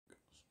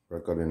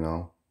Recording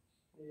now.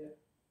 Yeah.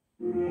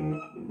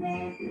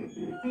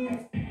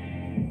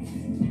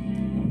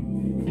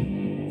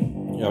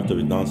 You have to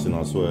be dancing,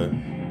 I swear.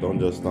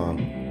 Don't just stand.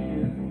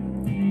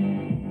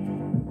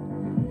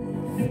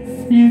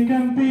 You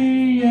can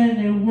be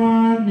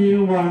anyone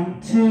you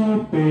want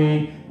to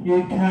be.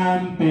 You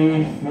can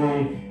be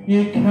free.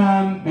 You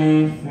can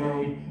be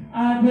free.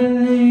 I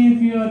believe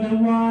you're the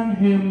one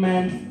who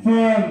meant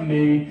for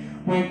me.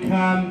 We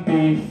can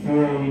be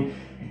free.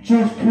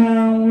 Just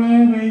come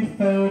with me,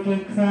 throw the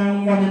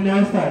crown, wanna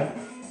know that?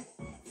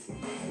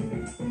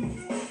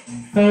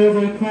 Throw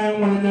the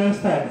crown, wanna know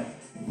that?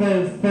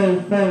 Throw.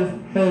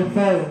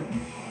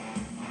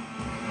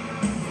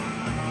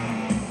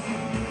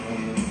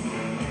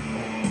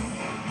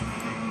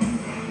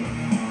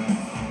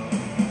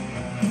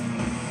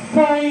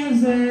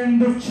 Praising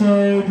the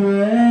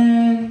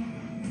children,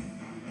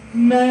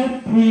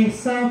 no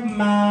peace of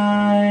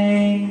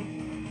mind.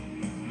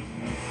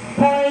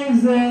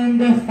 Praising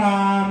the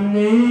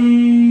family,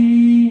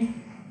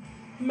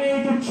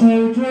 made the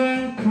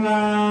children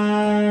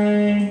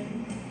cry.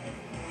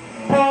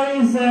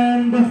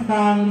 Praising the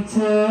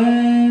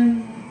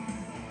fountain,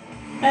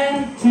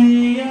 empty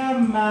your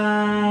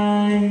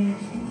mind.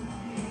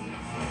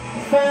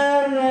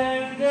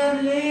 Follow the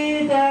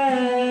leader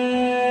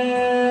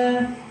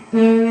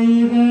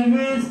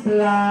is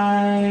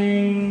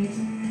blind.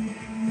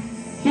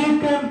 You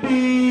can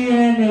be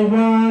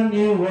anyone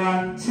you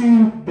want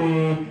to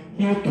be.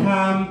 You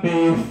can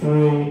be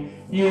free.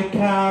 You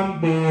can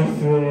be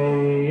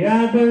free.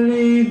 I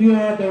believe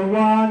you're the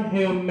one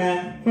who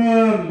meant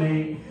for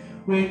me.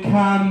 We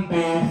can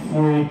be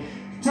free.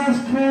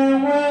 Just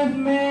come with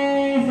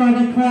me for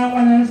the crown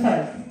when I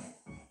say.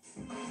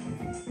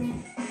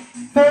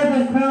 For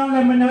the crown,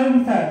 let me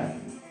know that.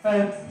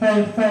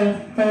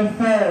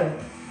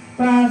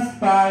 Pass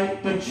by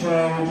the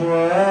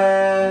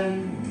children,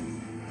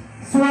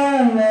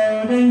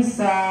 swallowed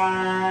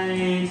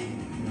inside.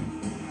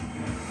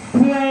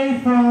 Pray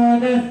for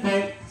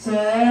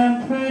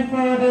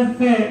the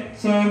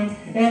victim,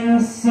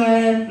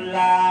 innocent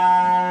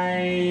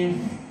life.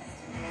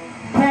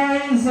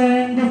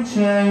 Praising the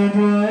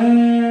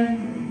children,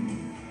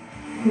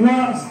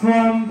 what's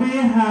from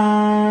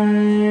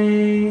behind.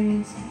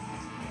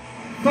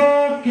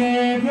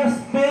 Forgive your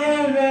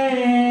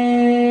spirit,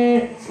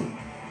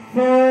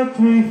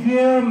 with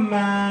your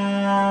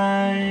mind.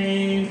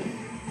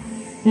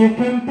 You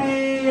can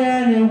be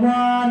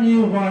anyone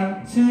you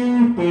want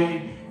to be.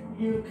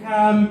 You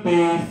can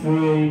be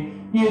free.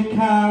 You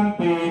can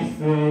be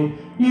free.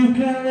 You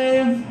can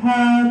live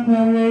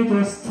happily,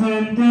 just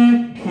turn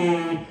the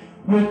key.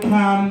 We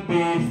can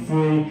be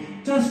free.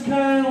 Just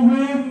come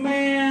with me.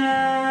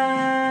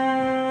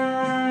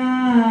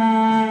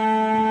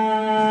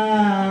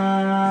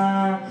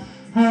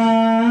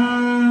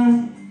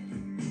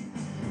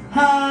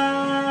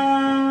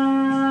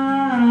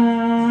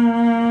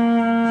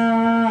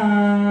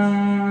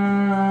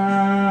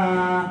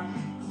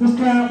 Just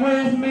come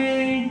with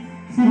me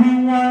if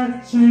you're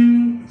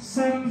watching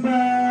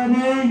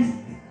somebody.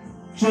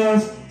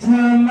 Just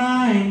tell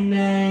my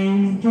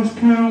name. Just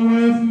come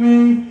with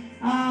me.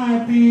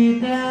 I'll be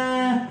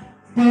there.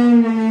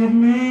 Believe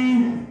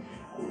me.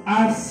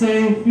 I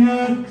save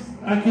you.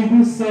 I keep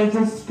you safe.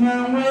 Just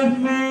come with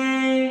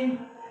me.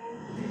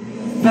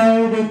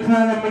 Throw the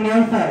crown, let me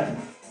know that.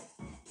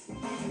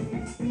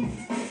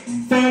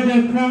 Throw the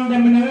crown, let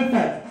me know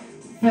that.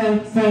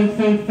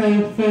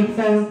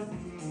 Throw.